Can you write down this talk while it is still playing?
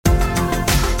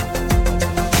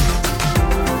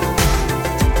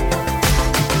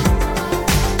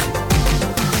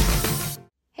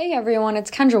Hey everyone, it's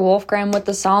Kendra Wolfgram with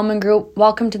the Solomon Group.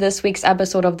 Welcome to this week's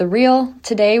episode of The Real.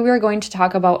 Today we are going to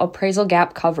talk about appraisal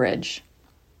gap coverage.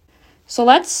 So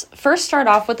let's first start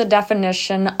off with the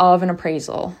definition of an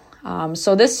appraisal.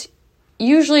 So this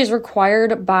usually is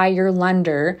required by your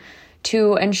lender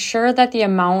to ensure that the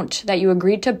amount that you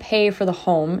agreed to pay for the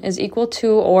home is equal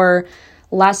to or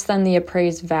less than the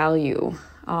appraised value.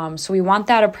 So we want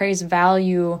that appraised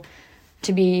value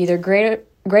to be either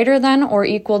greater than or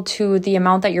equal to the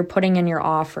amount that you're putting in your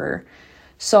offer.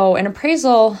 So an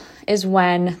appraisal is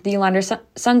when the lender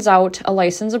sends out a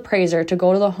licensed appraiser to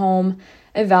go to the home,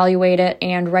 evaluate it,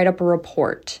 and write up a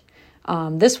report.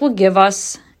 This will give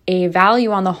us a value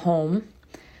on the home.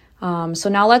 So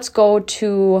now let's go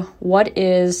to what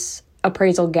is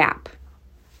appraisal gap.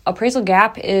 Appraisal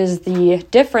gap is the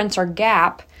difference or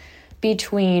gap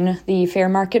between the fair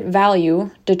market value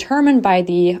determined by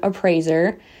the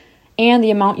appraiser and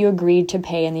the amount you agreed to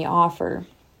pay in the offer.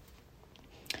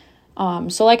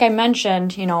 So like I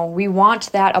mentioned, we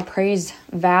want that appraised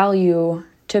value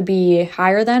to be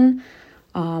higher than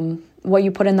what you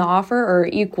put in the offer or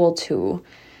equal to.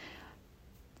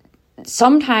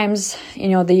 Sometimes,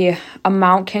 the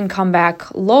amount can come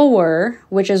back lower,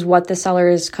 which is what the seller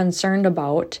is concerned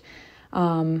about.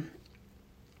 And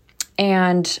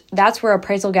that's where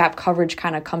appraisal gap coverage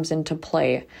kind of comes into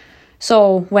play.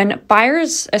 So when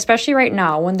buyers, especially right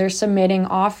now, when they're submitting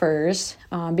offers,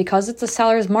 because it's a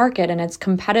seller's market and it's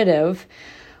competitive,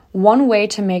 one way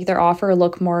to make their offer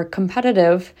look more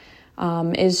competitive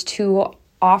is to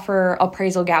offer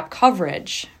appraisal gap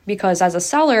coverage. Because as a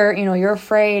seller, you're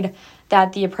afraid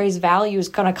that the appraised value is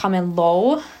going to come in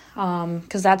low,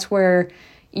 because that's where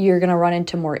you're going to run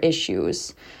into more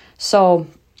issues. So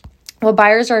what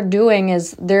buyers are doing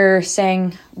is they're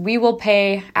saying, we will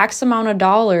pay X amount of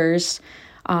dollars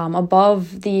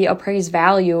above the appraised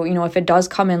value, if it does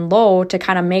come in low, to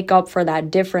kind of make up for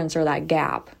that difference or that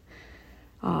gap.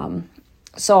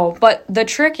 But the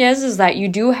trick is that you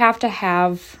do have to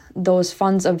have those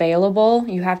funds available.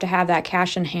 You have to have that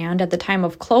cash in hand at the time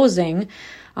of closing,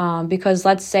 because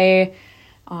let's say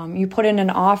you put in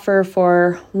an offer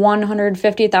for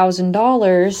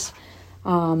 $150,000,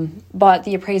 but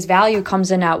the appraised value comes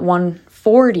in at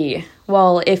 $140,000.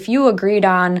 Well, if you agreed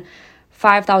on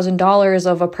 $5,000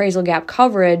 of appraisal gap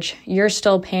coverage, you're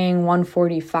still paying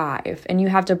 $145,000, and you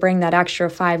have to bring that extra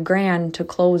 $5,000 to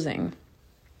closing.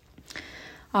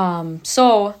 And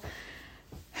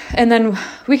then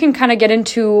we can kind of get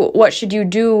into what should you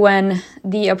do when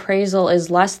the appraisal is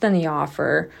less than the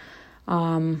offer.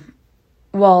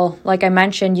 Well, like I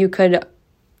mentioned, you could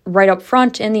right up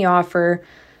front in the offer,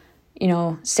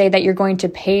 say that you're going to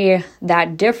pay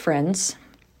that difference.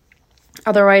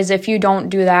 Otherwise, if you don't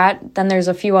do that, then there's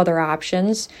a few other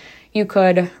options. You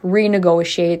could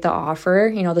renegotiate the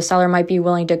offer. The seller might be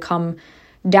willing to come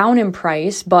down in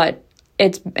price, but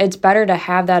it's better to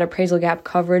have that appraisal gap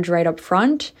coverage right up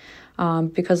front,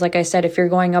 because like I said, if you're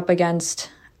going up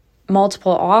against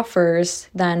multiple offers,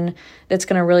 then it's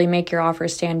going to really make your offer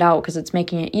stand out because it's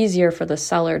making it easier for the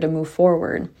seller to move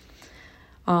forward.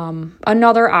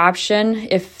 Another option,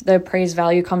 if the appraised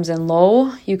value comes in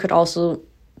low, you could also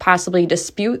possibly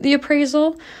dispute the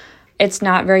appraisal. It's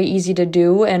not very easy to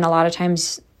do, and a lot of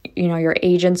times, your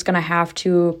agent's going to have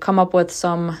to come up with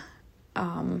some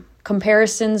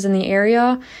comparisons in the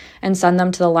area and send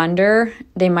them to the lender.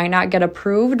 They might not get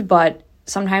approved, but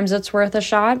sometimes it's worth a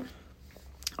shot.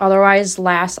 Otherwise,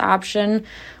 last option,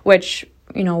 which,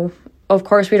 of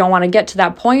course we don't want to get to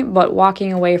that point, but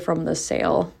walking away from the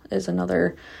sale is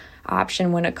another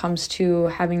option when it comes to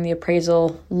having the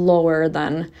appraisal lower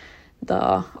than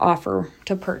the offer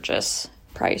to purchase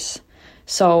price.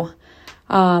 So,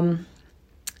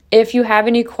 if you have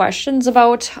any questions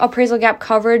about appraisal gap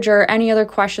coverage or any other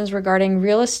questions regarding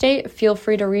real estate, feel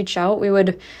free to reach out. We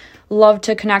would love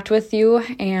to connect with you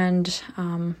and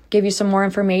give you some more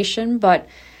information. But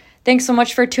thanks so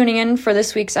much for tuning in for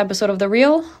this week's episode of The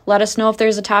Real. Let us know if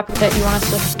there's a topic that you want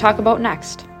us to talk about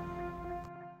next.